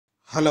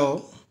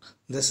Hello,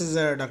 this is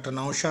Dr.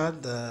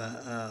 Naushad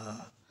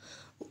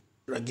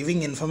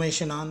giving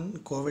information on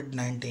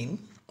COVID-19,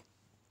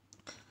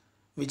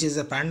 which is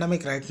a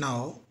pandemic right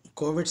now.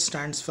 COVID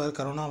stands for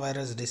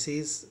coronavirus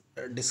disease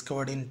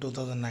discovered in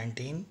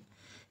 2019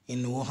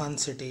 in Wuhan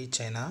city,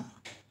 China.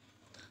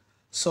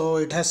 So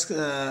it has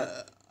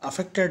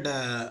affected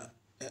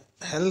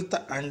health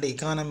and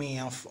economy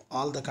of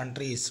all the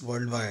countries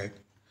worldwide,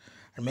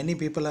 and many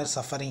people are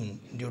suffering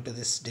due to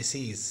this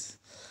disease.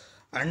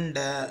 And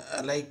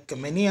like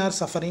many are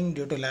suffering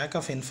due to lack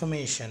of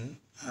information,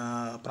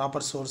 proper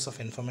source of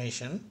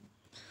information.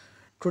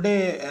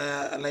 Today,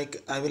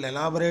 like I will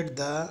elaborate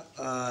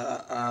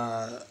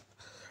the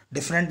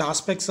different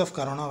aspects of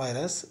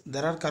coronavirus.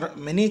 There are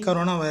many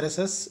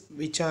coronaviruses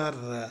which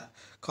are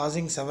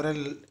causing several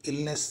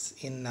illness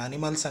in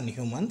animals and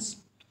humans.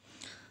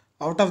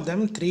 Out of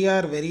them, three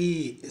are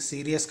very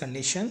serious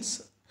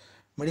conditions: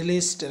 Middle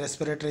East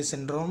respiratory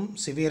syndrome,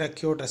 severe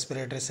acute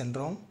respiratory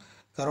syndrome,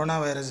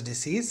 coronavirus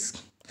disease.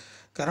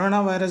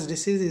 Coronavirus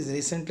disease is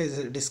recently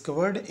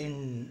discovered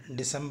in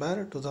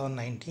December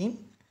 2019,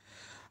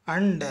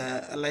 and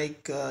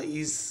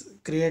is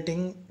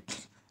creating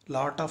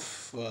lot of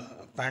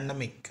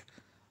pandemic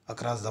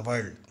across the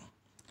world.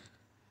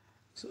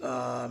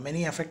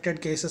 Many affected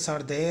cases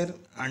are there,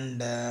 and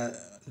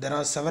there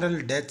are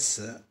several deaths,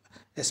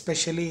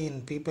 especially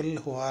in people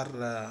who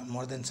are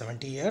more than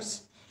 70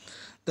 years.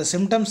 The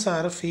symptoms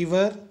are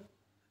fever,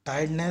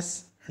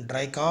 tiredness,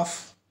 dry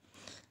cough,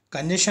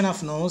 congestion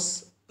of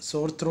nose,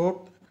 sore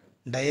throat,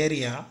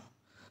 diarrhea.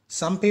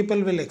 Some people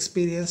will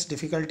experience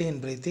difficulty in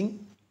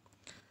breathing.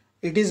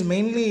 It is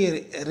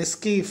mainly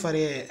risky for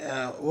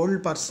a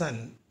old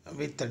person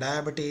with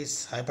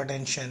diabetes,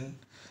 hypertension,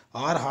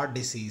 or heart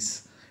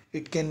disease.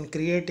 It can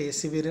create a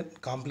severe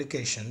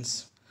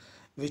complications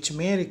which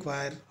may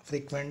require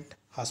frequent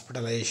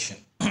hospitalization.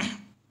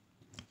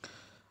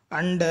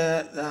 And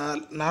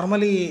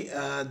normally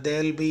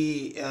they'll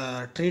be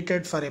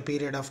treated for a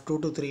period of 2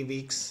 to 3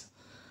 weeks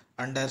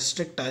under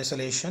strict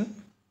isolation.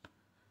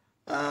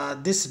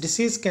 This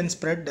disease can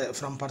spread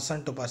from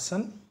person to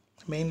person.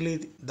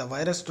 Mainly the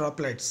virus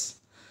droplets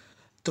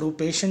through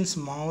patient's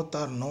mouth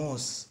or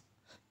nose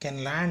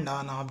can land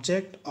on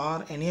object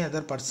or any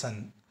other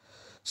person.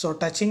 So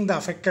touching the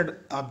affected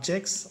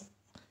objects,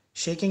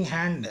 shaking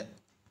hand,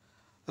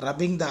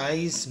 rubbing the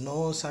eyes,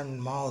 nose and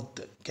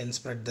mouth can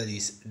spread the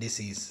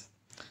disease.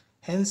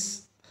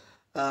 Hence,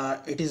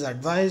 it is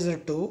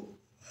advised to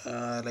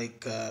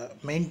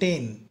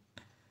maintain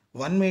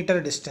 1 meter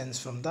distance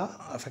from the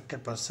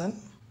affected person,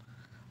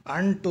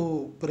 and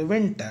to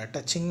prevent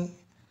touching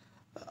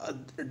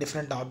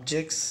different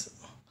objects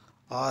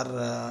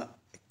or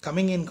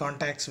coming in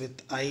contacts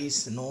with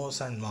eyes, nose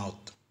and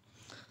mouth.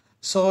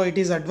 So it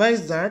is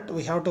advised that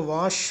we have to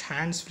wash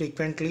hands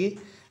frequently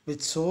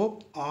with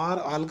soap or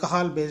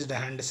alcohol based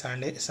hand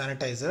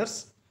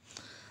sanitizers,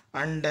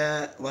 and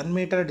 1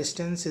 meter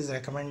distance is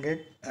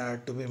recommended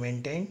to be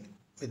maintained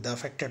with the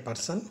affected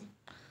person.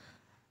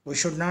 We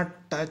should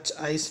not touch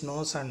eyes,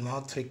 nose and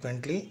mouth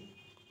frequently,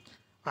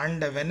 and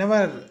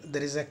whenever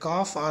there is a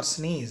cough or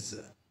sneeze,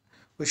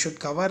 we should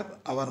cover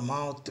our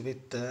mouth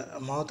with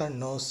mouth and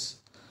nose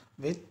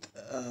with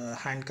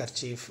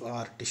handkerchief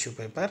or tissue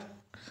paper.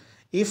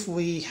 If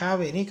we have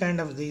any kind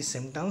of these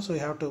symptoms, we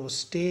have to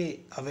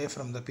stay away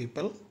from the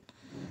people.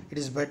 It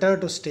is better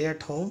to stay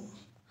at home,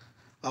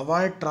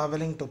 avoid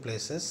traveling to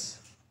places.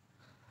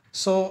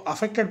 So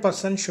affected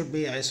person should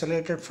be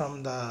isolated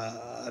from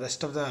the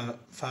rest of the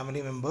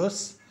family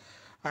members,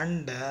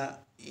 and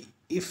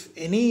if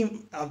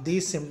any of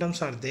these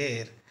symptoms are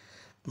there,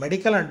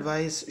 medical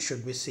advice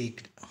should be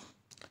sought.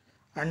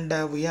 And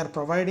we are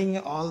providing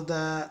all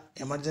the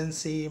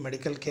emergency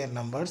medical care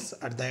numbers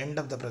at the end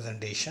of the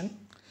presentation,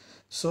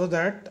 so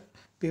that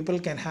people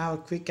can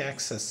have quick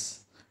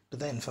access to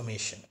the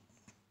information.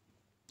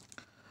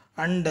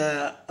 And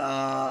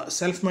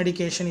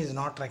self-medication is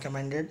not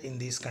recommended in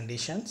these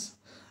conditions,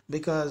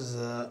 because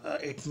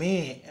it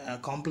may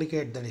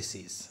complicate the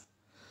disease.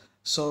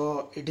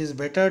 So it is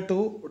better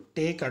to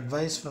take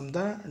advice from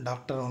the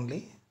doctor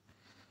only.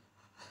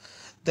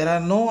 There are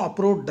no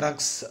approved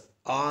drugs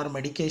or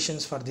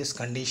medications for these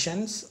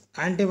conditions.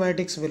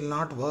 Antibiotics will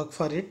not work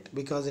for it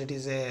because it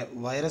is a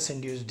virus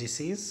induced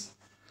disease.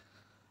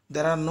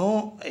 There are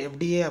no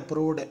FDA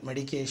approved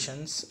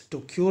medications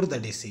to cure the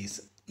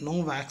disease.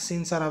 No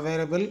vaccines are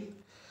available.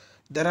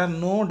 There are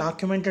no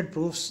documented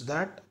proofs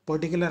that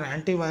particular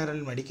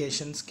antiviral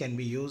medications can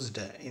be used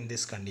in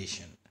this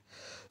condition.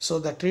 So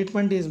the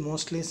treatment is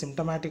mostly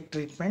symptomatic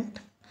treatment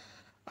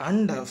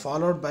and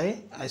followed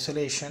by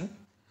isolation,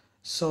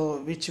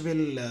 so which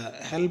will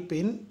help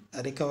in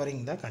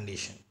recovering the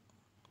condition.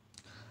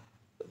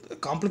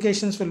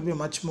 Complications will be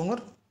much more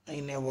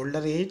in a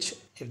older age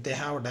if they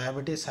have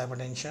diabetes,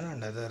 hypertension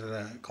and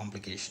other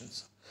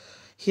complications.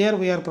 Here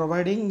we are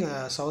providing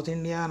South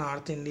India,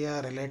 North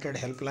India related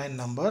helpline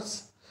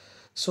numbers,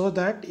 so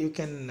that you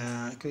can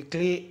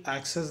quickly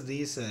access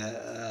these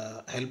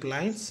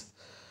helplines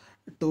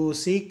to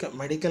seek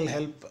medical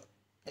help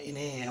in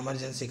a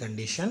emergency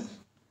condition.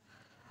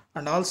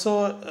 And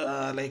also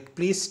like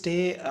please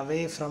stay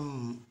away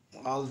from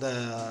all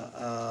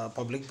the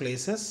public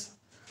places.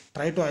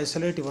 Try to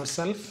isolate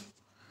yourself,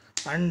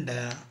 and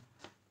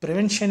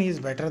prevention is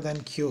better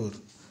than cure.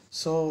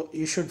 So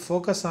you should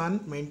focus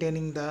on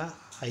maintaining the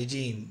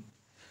hygiene,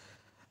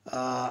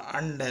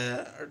 and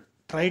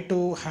try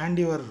to hand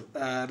your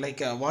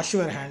wash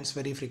your hands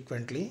very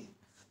frequently.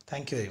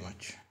 Thank you very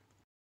much.